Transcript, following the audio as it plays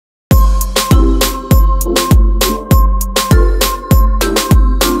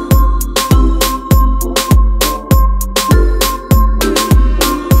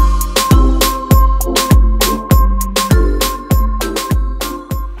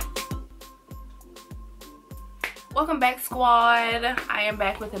Welcome back, squad. I am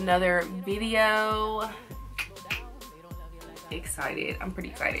back with another video. Excited. I'm pretty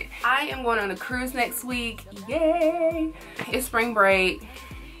excited. I am going on a cruise next week. Yay! It's spring break.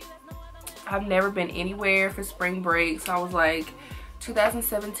 I've never been anywhere for spring break, so I was like,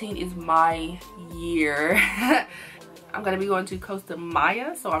 2017 is my year. I'm gonna be going to Costa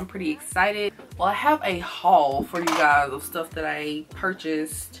Maya, so I'm pretty excited. Well, I have a haul for you guys of stuff that I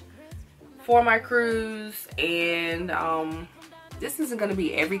purchased for my cruise, and this isn't gonna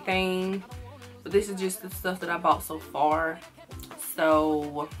be everything, but this is just the stuff that I bought so far.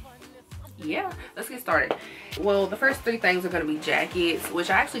 So yeah, let's get started. Well, the first three things are gonna be jackets,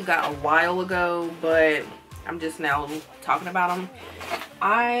 which I actually got a while ago, but I'm just now talking about them.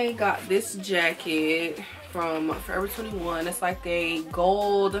 I got this jacket from Forever 21. It's like a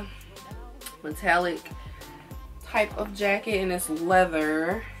gold metallic type of jacket, and it's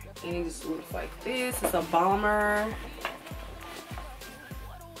leather, and it just looks like this. It's a bomber.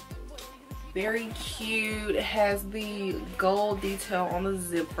 Very cute. It has the gold detail on the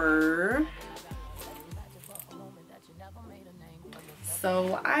zipper.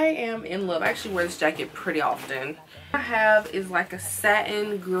 So I am in love. I actually wear this jacket pretty often. What I have is like a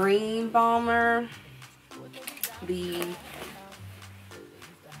satin green bomber. The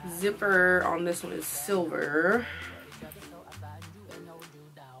zipper on this one is silver,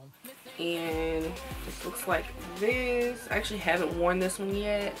 and this looks like this. I actually haven't worn this one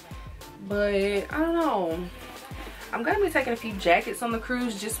yet, but I don't know. I'm gonna be taking a few jackets on the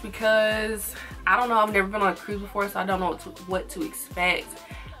cruise just because I don't know. I've never been on a cruise before, so I don't know what to expect.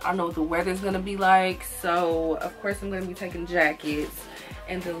 I don't know what the weather's gonna be like, so of course I'm gonna be taking jackets.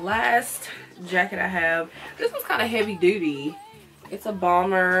 And the last jacket I have, this one's kind of heavy duty. It's a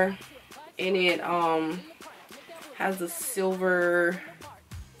bomber, and it has a silver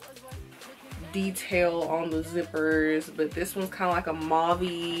detail on the zippers, but this one's kind of like a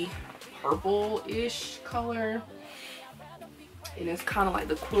mauve-y purple-ish color, and it's kind of like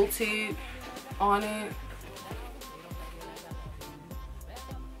the quilted on it.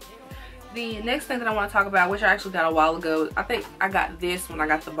 The next thing that I want to talk about, which I actually got a while ago, I think I got this when I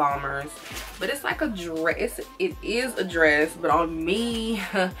got the bombers, but it's like a dress. It is a dress, but on me,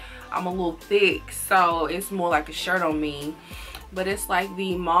 I'm a little thick, so it's more like a shirt on me. But it's like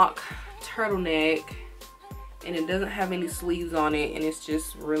the mock turtleneck, and it doesn't have any sleeves on it, and it's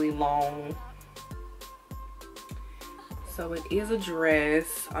just really long. So it is a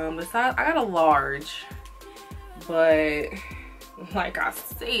dress. The size, I got a large, but like I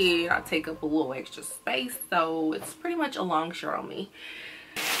said, I take up a little extra space, so it's pretty much a long shirt on me.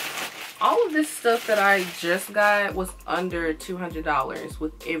 All of this stuff that I just got was under $200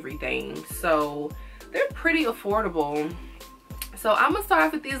 with everything, so they're pretty affordable. So I'm gonna start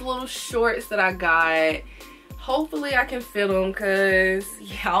off with these little shorts that I got. Hopefully I can fit them, because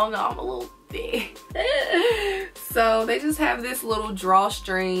y'all know I'm a little thick. So they just have this little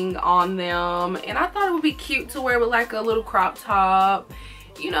drawstring on them, and I thought it would be cute to wear with like a little crop top,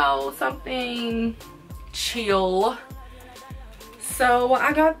 you know, something chill. So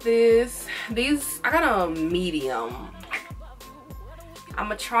I got this. I got a medium. I'm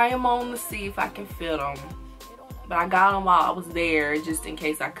gonna try them on to see if I can fit them, but I got them while I was there just in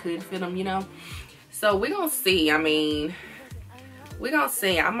case I could fit them, you know. So we're gonna see. I mean, we're gonna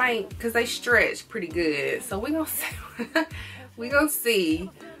see. I might, because they stretch pretty good, so we're gonna see. We're gonna see.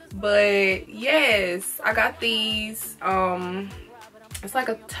 But yes, I got these. It's like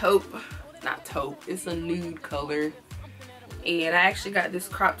a taupe, not taupe, it's a nude color, and I actually got this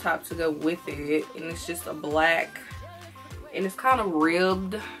crop top to go with it, and it's just a black, and it's kind of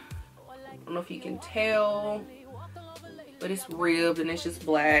ribbed. I don't know if you can tell, but it's ribbed, and it's just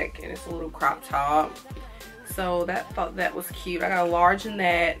black, and it's a little crop top. So thought that was cute. I got a large in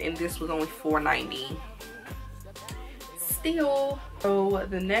that, and this was only $4.90 still. So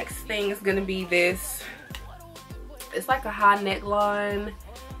the next thing is gonna be this. It's like a high neckline,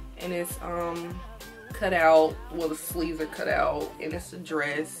 and it's cut out. Well, the sleeves are cut out, and it's a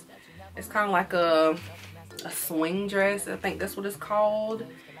dress. It's kind of like a swing dress. I think that's what it's called.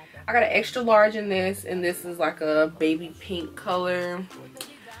 I got an extra large in this, and this is like a baby pink color.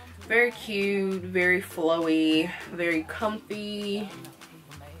 Very cute, very flowy, very comfy.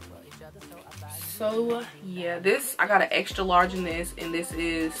 So yeah, this, I got an extra large in this, and this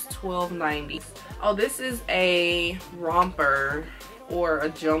is $12.90. Oh, this is a romper or a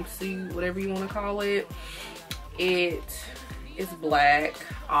jumpsuit, whatever you want to call it. It is black,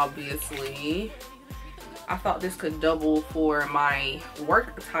 obviously. I thought this could double for my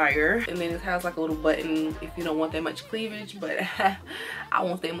work attire. And then it has like a little button if you don't want that much cleavage, but I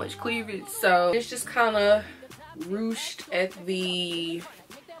want that much cleavage. So it's just kind of ruched at the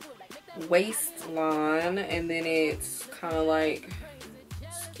waistline, and then it's kind of like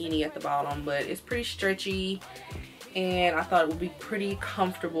skinny at the bottom, but it's pretty stretchy, and I thought it would be pretty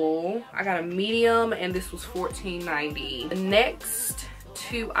comfortable. I got a medium, and this was $14.90. The next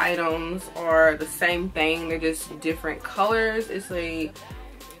two items are the same thing, they're just different colors. It's a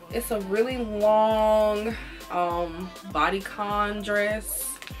really long bodycon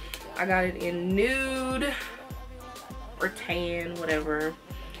dress. I got it in nude or tan, whatever,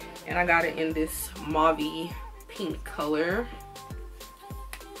 and I got it in this mauve pink color.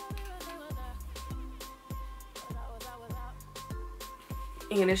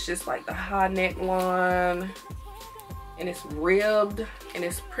 And it's just like the high neckline, and it's ribbed, and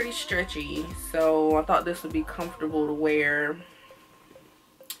it's pretty stretchy, so I thought this would be comfortable to wear.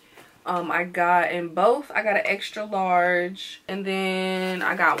 I got in both, I got an extra large, and then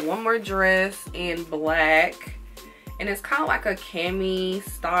I got one more dress in black, and it's kind of like a cami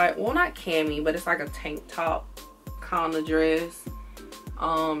style, well, not cami, but it's like a tank top kind of dress,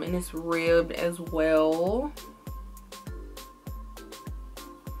 and it's ribbed as well,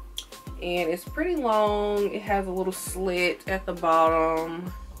 and it's pretty long. It has a little slit at the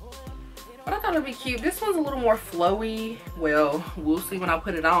bottom, but I thought it'd be cute. This one's a little more flowy. Well, we'll see when I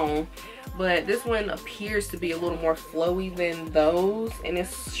put it on, but this one appears to be a little more flowy than those, and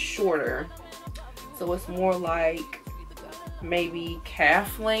it's shorter, so it's more like maybe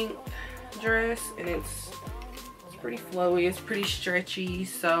calf length dress, and it's pretty flowy, it's pretty stretchy.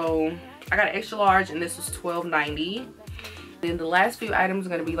 So I got an extra large, and this was $12.90. Then the last few items are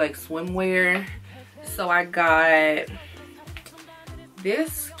going to be like swimwear. So I got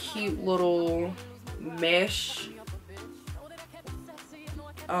this cute little mesh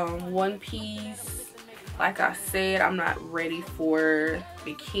one piece. Like I said, I'm not ready for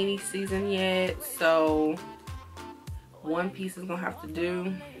bikini season yet, so one piece is gonna have to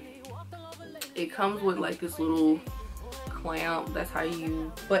do. It comes with like this little clamp, that's how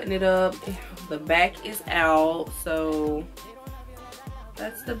you button it up. The back is out, so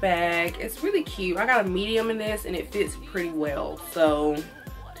that's the bag. It's really cute. I got a medium in this, and it fits pretty well. So,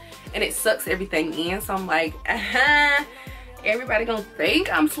 and it sucks everything in, so I'm like, everybody gonna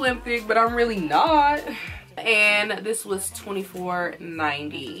think I'm slim thick, but I'm really not. And this was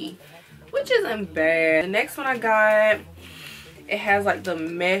 $24.90, which isn't bad. The next one I got, it has like the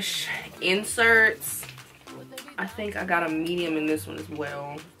mesh inserts. I think I got a medium in this one as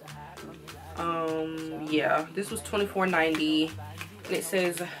well. Yeah, this was $24.90. And it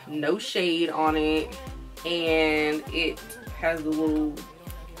says no shade on it, and it has the little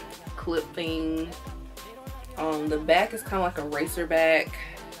clip thing. The back is kind of like a racer back,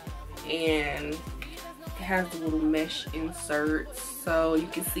 and it has the little mesh inserts, so you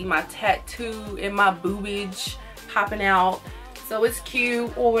can see my tattoo and my boobage popping out, so it's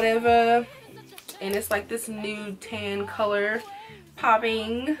cute or whatever. And it's like this nude tan color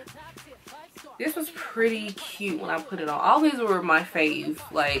popping. This was pretty cute when I put it on. All these were my fave.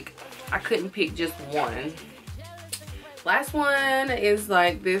 Like, I couldn't pick just one. Last one is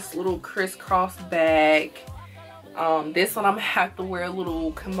like this little crisscross bag. This one I'm gonna have to wear a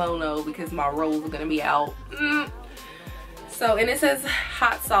little kimono because my rolls are gonna be out. So, and it says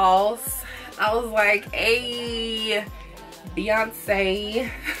hot sauce. I was like, hey,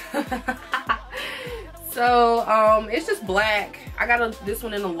 Beyonce. So it's just black. I got this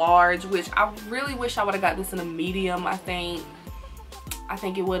one in a large, which I really wish I would have got this in a medium. I think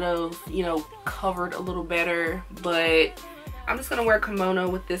it would have, you know, covered a little better, but I'm just gonna wear a kimono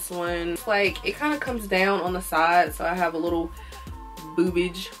with this one. It's like, it kind of comes down on the side, so I have a little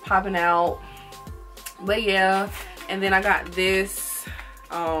boobage popping out. But yeah, and then I got this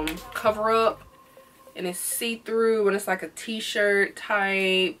cover up, and it's see-through, and it's like a t-shirt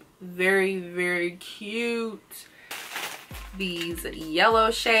type. Very, very cute. These yellow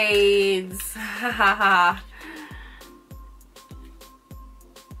shades.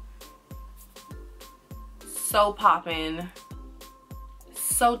 So poppin',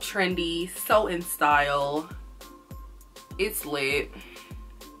 so trendy, so in style. It's lit.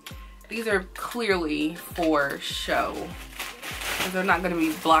 These are clearly for show, because they're not gonna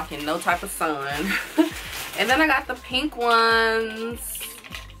be blocking no type of sun. And then I got the pink ones.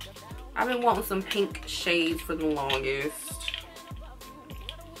 I've been wanting some pink shades for the longest.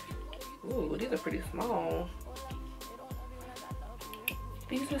 Ooh, these are pretty small.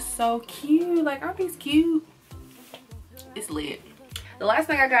 These are so cute. Like, aren't these cute? It's lit. The last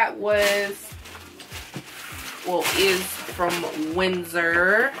thing I got was, well, is from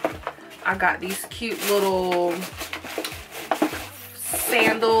Windsor. I got these cute little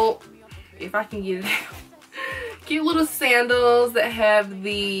sandal, if I can get it out. Cute little sandals that have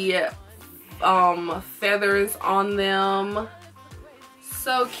the feathers on them.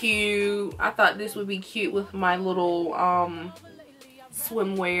 So cute. I thought this would be cute with my little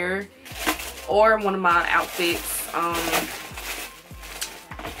swimwear or one of my outfits.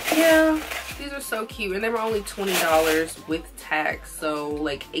 Yeah, these are so cute, and they were only $20 with tax, so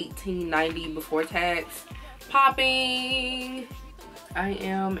like $18.90 before tax. Popping. I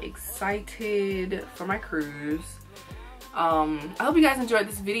am excited for my cruise. I hope you guys enjoyed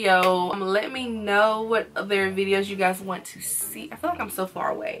this video. Let me know what other videos you guys want to see. I feel like I'm so far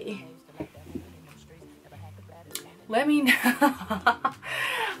away. Let me know. I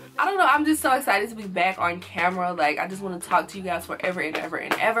don't know, I'm just so excited to be back on camera. Like, I just want to talk to you guys forever and ever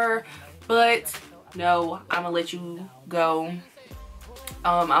and ever. But no, I'm gonna let you go.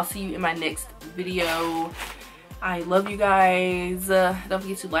 I'll see you in my next video. I love you guys. Don't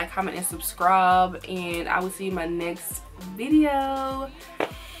forget to like, comment, and subscribe, and I will see you in my next video.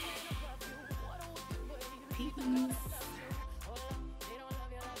 Peace.